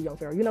up to you, Young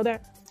Pharaoh. You know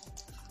that?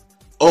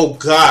 Oh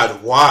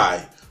God,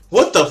 why?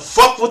 What the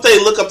fuck would they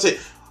look up to?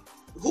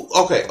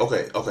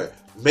 Okay.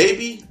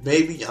 Maybe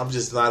I'm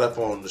just not up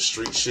on the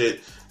street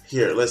shit.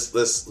 Here,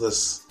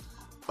 let's.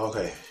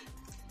 Okay.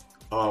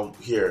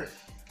 Here.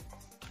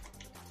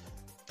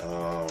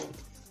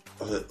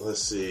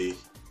 Let's see.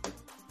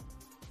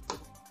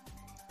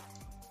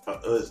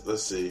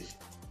 Let's see.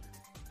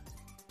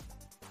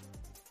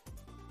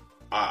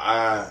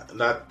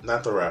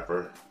 Not the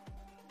rapper.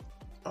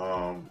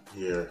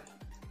 Here.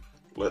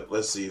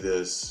 Let's see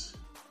this.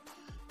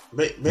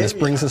 Maybe this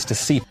brings us to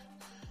C.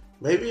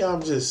 Maybe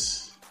I'm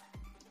just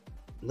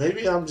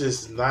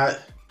not.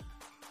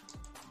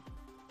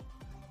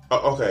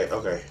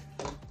 Okay.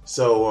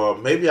 So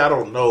maybe I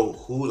don't know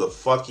who the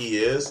fuck he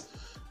is.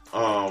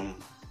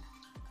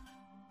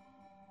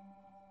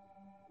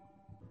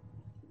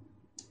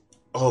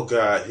 Oh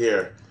God,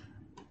 here.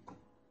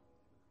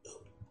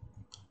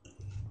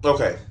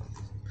 Okay.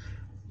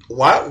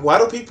 Why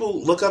do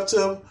people look up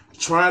to him?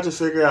 Trying to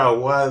figure out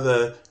why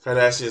the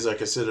Kardashians are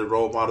considered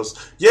role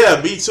models.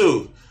 Yeah, me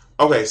too.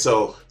 Okay,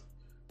 so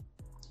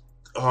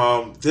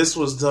this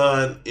was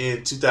done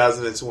in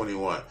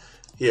 2021.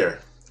 Here.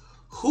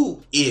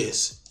 Who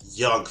is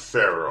Young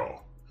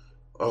Pharaoh?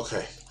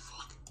 Okay.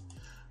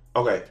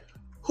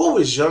 Who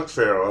is Young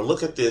Pharaoh?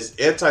 Look at this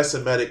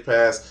anti-Semitic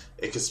past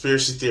and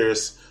conspiracy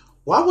theorist.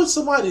 Why would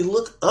somebody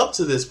look up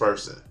to this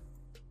person?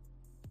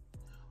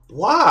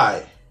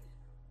 Why?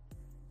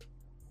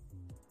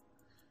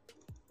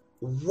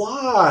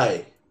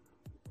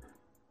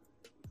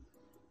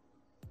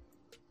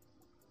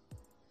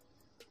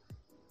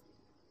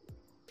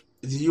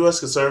 The U.S.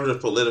 conservative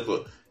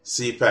political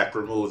CPAC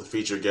removed the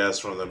featured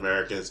guest from the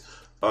Americans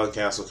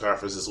uncanceled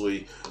conference this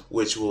week,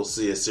 which will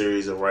see a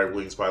series of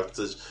right-wing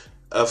politicians.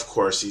 Of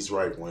course, he's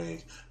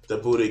right-wing. The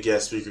Buddha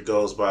guest speaker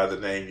goes by the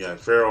name Young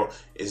Pharaoh,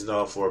 is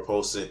known for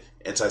posting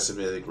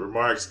anti-Semitic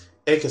remarks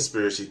and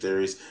conspiracy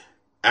theories.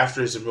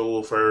 After his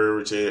removal, Pharaoh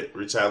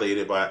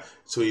retaliated by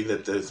tweeting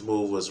that this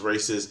move was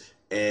racist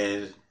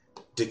and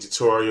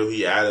dictatorial.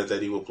 He added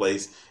that he would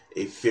place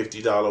a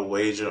 $50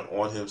 wager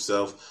on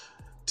himself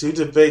to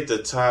debate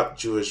the top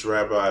Jewish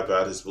rabbi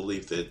about his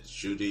belief that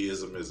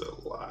Judaism is a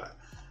lie.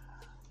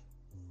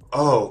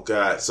 Oh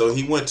God! So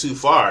he went too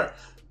far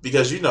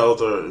because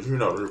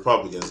the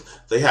Republicans,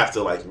 they have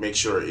to like make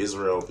sure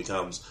Israel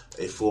becomes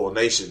a full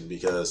nation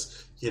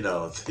because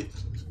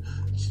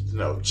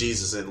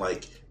Jesus and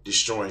like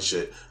destroying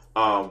shit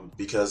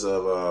because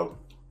of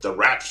the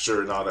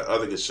rapture and all that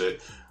other good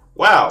shit.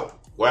 Wow.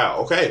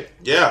 Okay.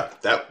 Yeah.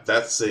 That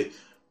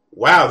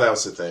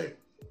was a thing.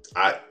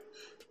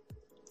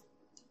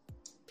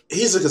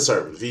 He's a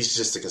conservative. He's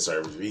just a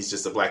conservative. He's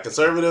just a black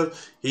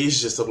conservative.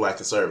 He's just a black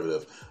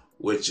conservative,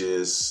 which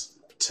is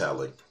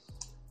telling.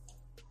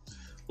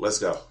 Let's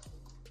go.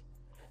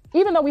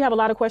 Even though we have a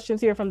lot of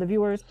questions here from the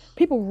viewers,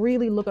 people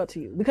really look up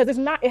to you because it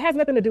has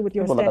nothing to do with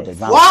your aesthetics.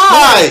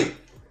 Why?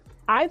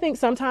 I think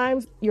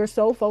sometimes you're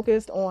so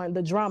focused on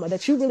the drama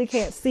that you really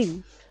can't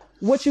see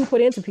what you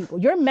put into people.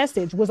 Your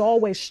message was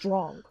always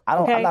strong.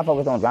 I'm not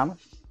focused on drama.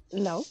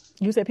 No,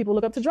 you said people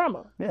look up to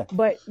drama. Yeah.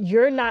 But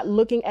you're not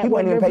looking at people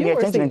what your viewers see. People viewers didn't pay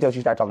attention see. until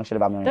she started talking shit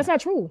about me. That's not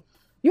true.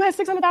 You had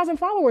 600,000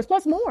 followers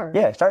plus more.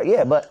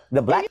 Yeah, but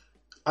the black...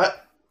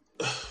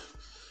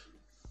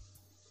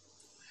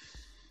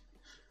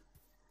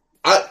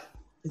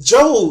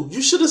 Joe,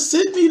 you should have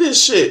sent me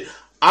this shit.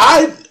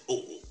 I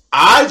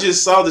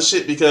just saw the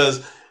shit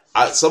because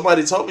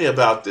somebody told me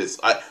about this.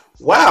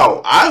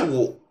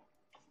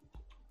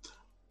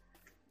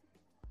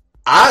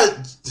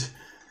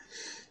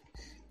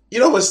 You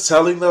know what's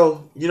telling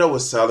though? You know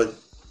what's telling?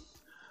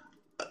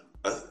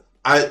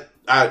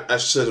 I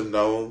should have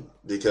known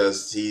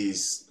because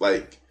he's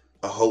like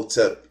a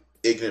Hotep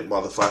ignorant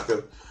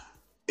motherfucker.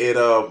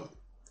 And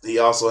he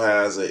also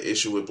has an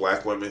issue with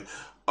black women.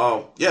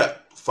 Yeah,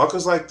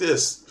 fuckers like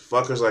this.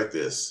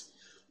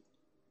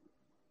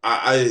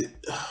 Oh,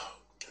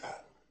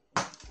 God.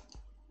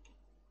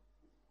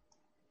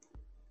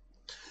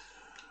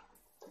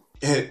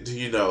 And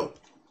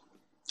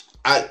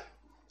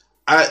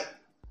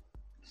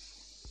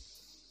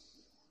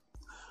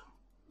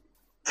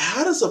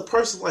how does a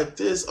person like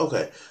this?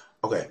 Okay.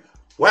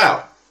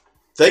 Wow.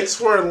 Thanks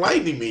for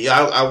enlightening me.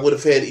 I would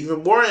have had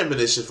even more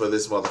ammunition for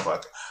this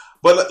motherfucker.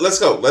 But let's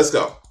go.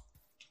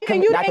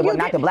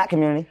 Not the black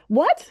community.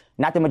 What?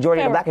 Not the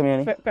majority of the black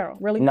community. Pharaoh,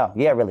 really? No,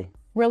 yeah, really.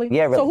 Really?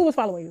 Yeah, really. So who was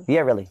following you?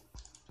 Yeah, really.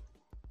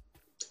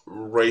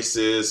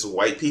 Racist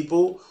white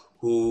people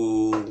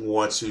who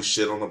want to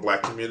shit on the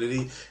black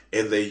community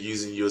and they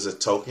using you as a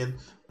token,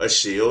 a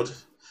shield.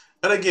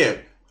 And again,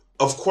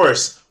 of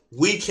course,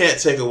 we can't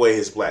take away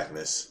his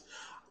blackness.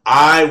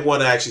 I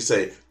want to actually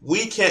say,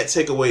 we can't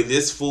take away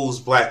this fool's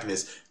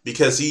blackness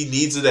because he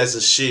needs it as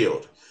a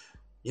shield.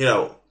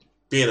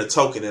 Being a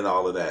token and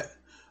all of that.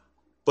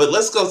 But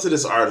let's go to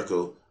this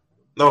article.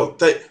 No,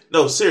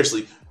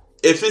 seriously.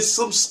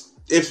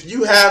 If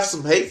you have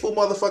some hateful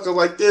motherfucker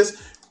like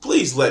this,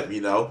 please let me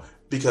know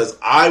because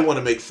I want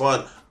to make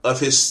fun of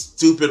his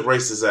stupid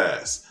racist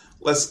ass.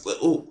 Let's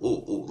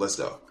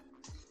go.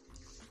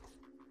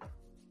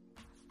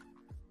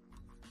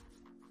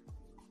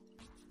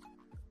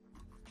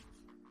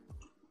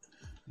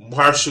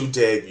 Marshall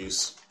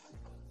Daniels.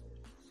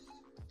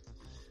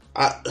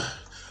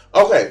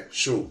 Okay,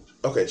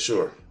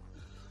 sure.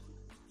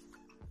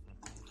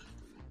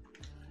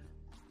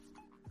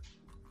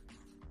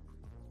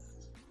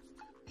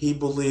 He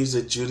believes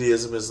that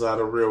Judaism is not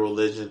a real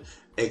religion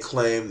and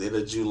claimed in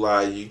a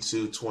July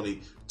YouTube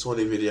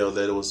 2020 video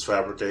that it was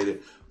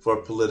fabricated for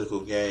political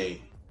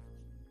gain.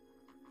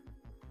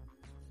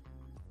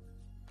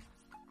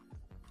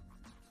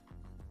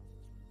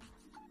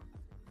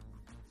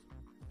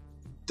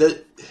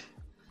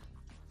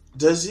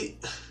 Does he?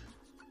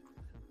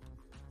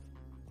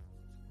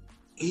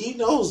 He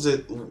knows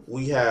that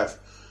we have.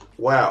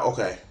 Wow.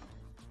 Okay.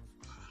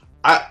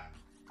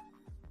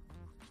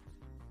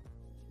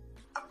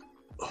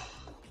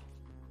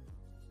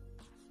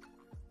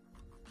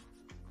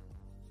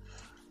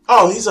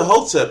 Oh, he's a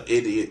Hotep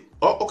idiot.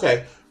 Oh,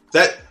 okay.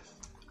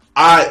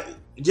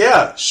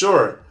 Yeah,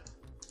 sure.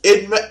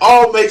 It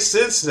all makes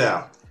sense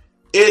now.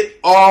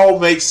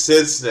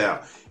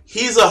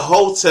 He's a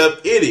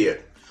Hotep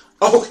idiot.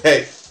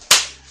 Okay.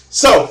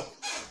 So,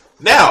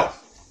 now,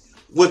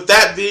 with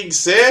that being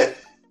said,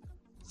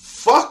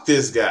 fuck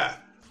this guy.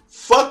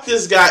 Fuck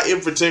this guy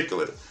in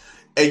particular.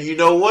 And you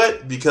know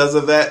what? Because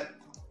of that.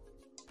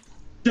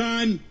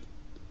 Done.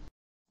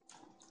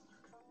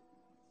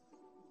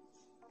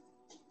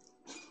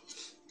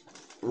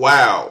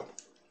 Wow.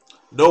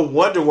 No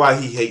wonder why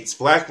he hates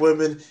black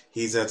women.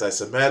 He's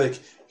anti-Semitic.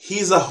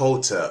 He's a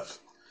Hotep.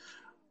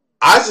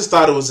 I just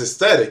thought it was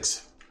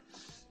aesthetics.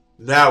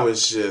 Now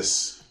it's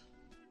just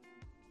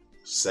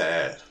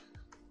sad.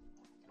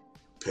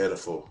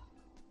 Pitiful.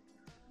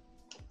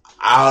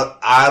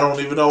 I don't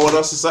even know what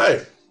else to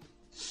say.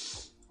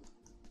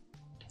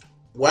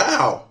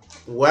 Wow.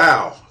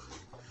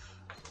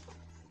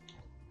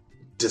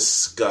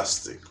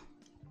 Disgusting.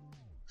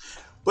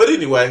 But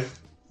anyway,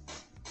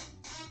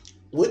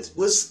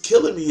 what's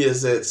killing me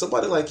is that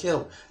somebody like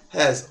him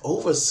has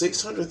over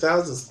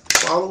 600,000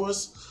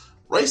 followers.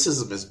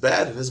 Racism is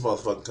bad in this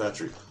motherfucking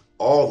country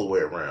all the way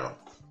around.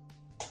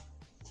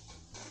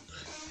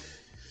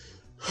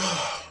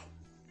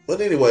 But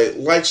anyway,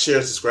 like,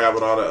 share, subscribe,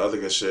 and all that other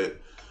good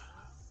shit.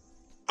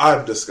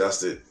 I'm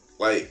disgusted.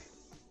 Like,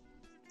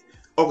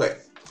 okay,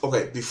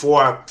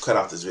 before I cut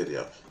off this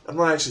video, I'm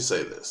going to actually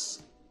say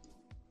this.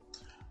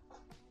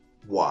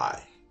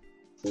 Why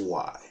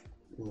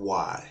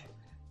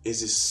is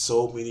there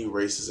so many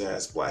racist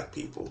ass black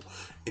people?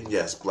 And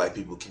yes, black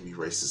people can be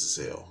racist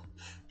as hell.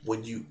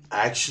 When you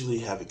actually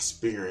have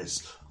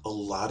experienced a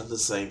lot of the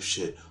same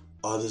shit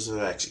others have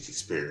actually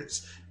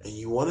experienced, and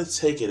you want to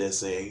take it as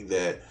saying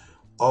that,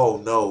 oh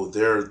no,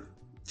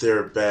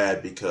 they're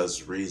bad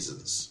because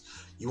reasons.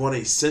 You want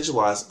to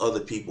essentialize other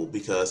people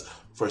because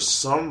for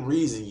some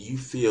reason you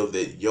feel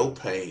that your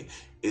pain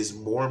is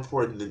more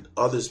important than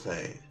others'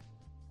 pain.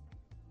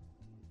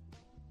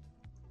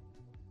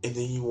 And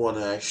then you want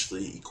to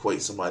actually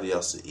equate somebody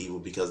else to evil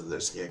because of their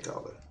skin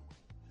color.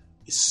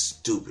 It's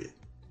stupid.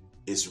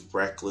 It's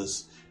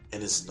reckless,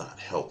 and it's not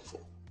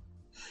helpful.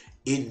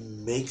 It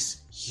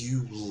makes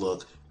you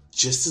look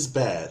just as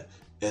bad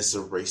as the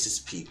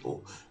racist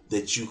people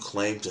that you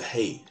claim to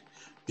hate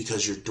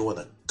because you're doing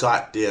the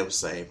goddamn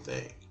same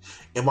thing.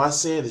 Am I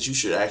saying that you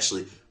should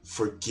actually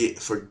forget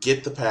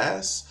the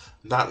past,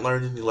 not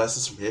learn any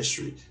lessons from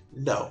history?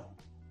 No.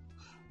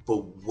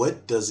 But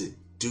what does it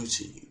do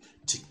to you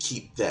to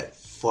keep that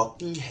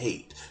fucking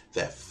hate,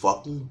 that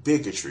fucking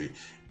bigotry,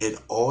 and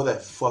all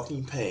that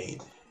fucking pain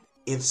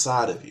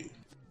inside of you?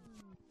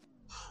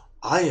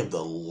 I am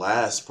the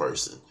last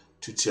person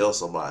to tell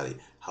somebody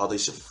how they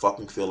should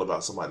fucking feel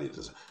about somebody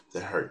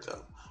that hurt them.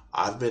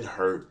 I've been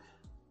hurt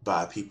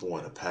by people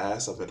in the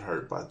past. I've been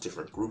hurt by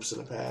different groups in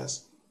the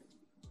past.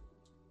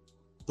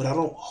 But I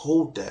don't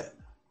hold that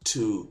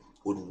to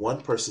what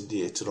one person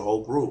did to the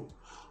whole group.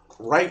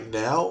 Right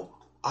now,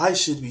 I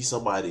should be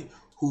somebody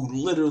who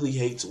literally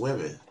hates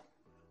women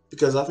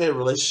because I've had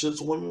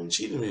relationships with women who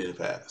cheated on me in the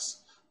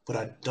past. But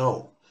I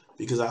don't,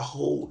 because I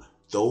hold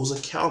those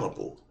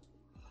accountable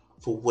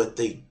for what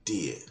they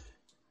did,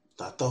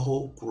 not the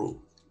whole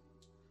group.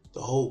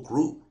 The whole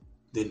group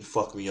didn't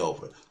fuck me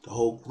over. The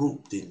whole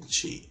group didn't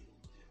cheat.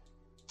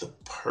 The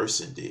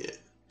person did.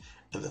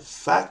 And the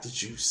fact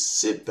that you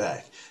sit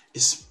back,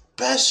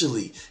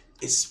 especially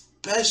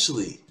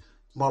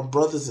my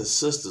brothers and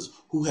sisters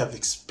who have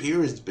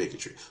experienced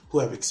bigotry, who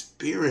have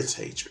experienced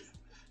hatred,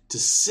 to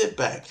sit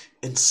back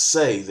and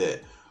say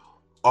that,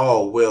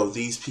 oh, well,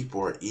 these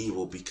people are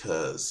evil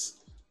because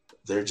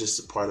they're just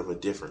a part of a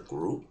different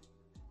group.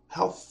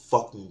 How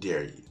fucking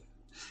dare you?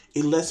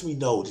 It lets me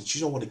know that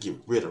you don't want to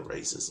get rid of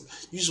racism.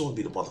 You just want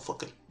to be the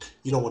motherfucker.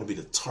 You don't want to be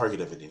the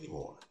target of it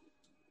anymore.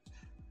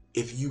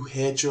 If you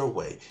had your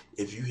way,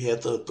 if you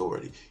had the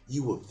authority,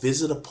 you would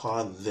visit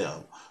upon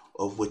them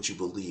of what you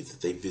believe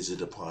that they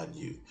visited upon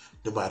you,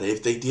 no matter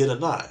if they did or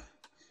not.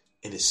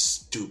 And it's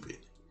stupid.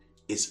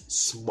 It's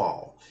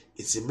small.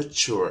 It's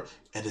immature.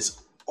 And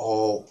it's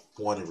all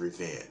wanting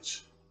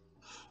revenge.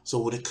 So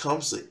when it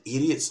comes to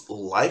idiots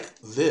like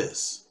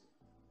this,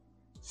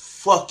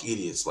 fuck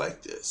idiots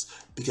like this,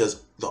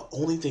 because the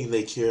only thing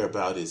they care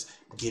about is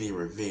getting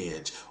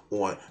revenge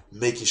on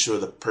making sure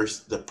the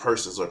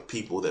persons or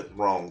people that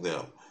wrong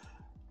them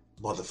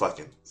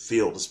motherfucking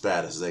feel as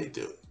bad as they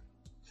do.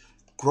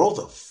 Grow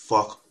the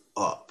fuck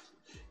up.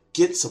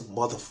 Get some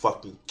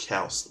motherfucking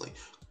counseling.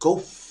 Go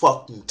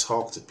fucking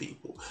talk to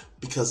people,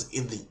 because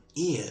in the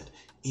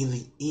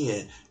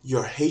end,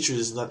 your hatred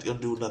is not going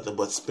to do nothing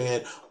but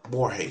span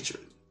more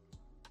hatred.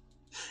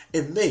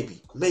 And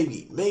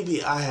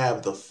maybe I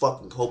have the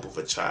fucking hope of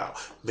a child.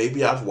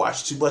 Maybe I've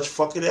watched too much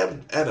fucking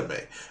anime.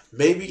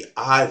 Maybe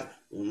I've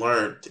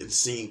learned and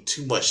seen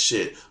too much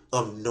shit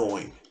of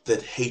knowing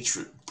that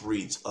hatred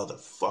breeds other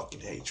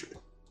fucking hatred.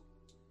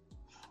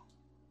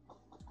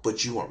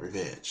 But you want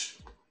revenge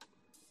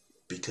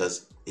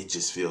because it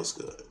just feels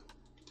good.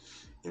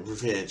 And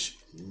revenge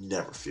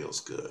never feels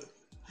good.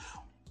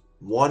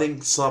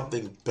 Wanting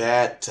something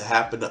bad to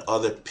happen to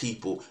other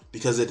people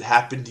because it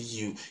happened to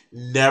you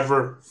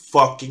never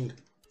fucking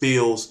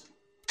feels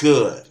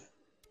good.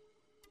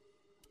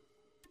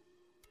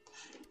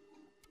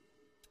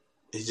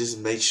 It just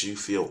makes you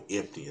feel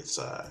empty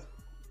inside.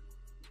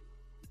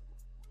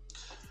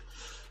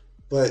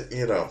 But,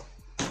 you know,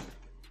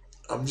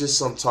 I'm just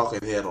some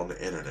talking head on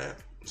the internet.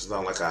 It's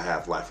not like I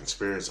have life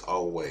experience.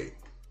 Oh, wait.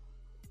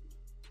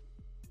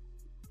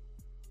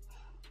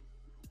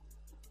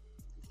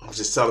 I'm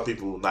just telling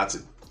people not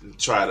to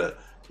try to,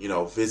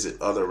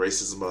 visit other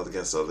racism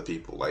against other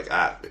people. Like,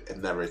 I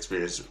never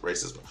experienced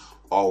racism.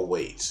 Oh,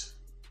 wait.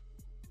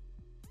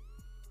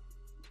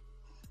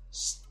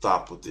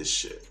 Stop with this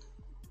shit.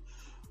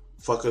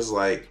 Fuckers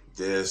like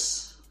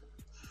this.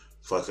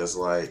 Fuckers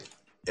like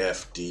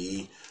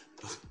FD.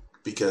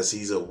 because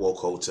he's a woke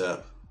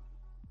hotep,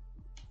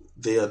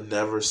 they'll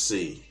never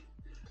see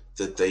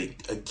that they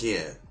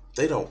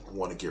don't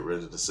want to get rid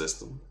of the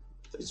system.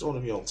 They just want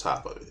to be on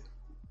top of it.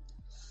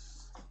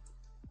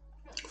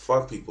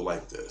 Fuck people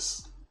like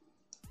this.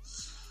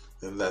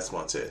 And that's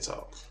my TED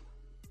Talk.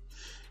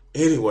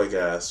 Anyway,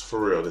 guys, for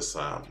real this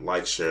time,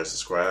 like, share,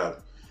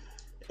 subscribe.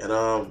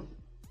 And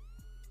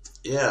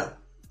yeah.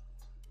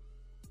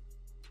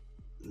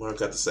 We've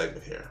got the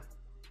segment here.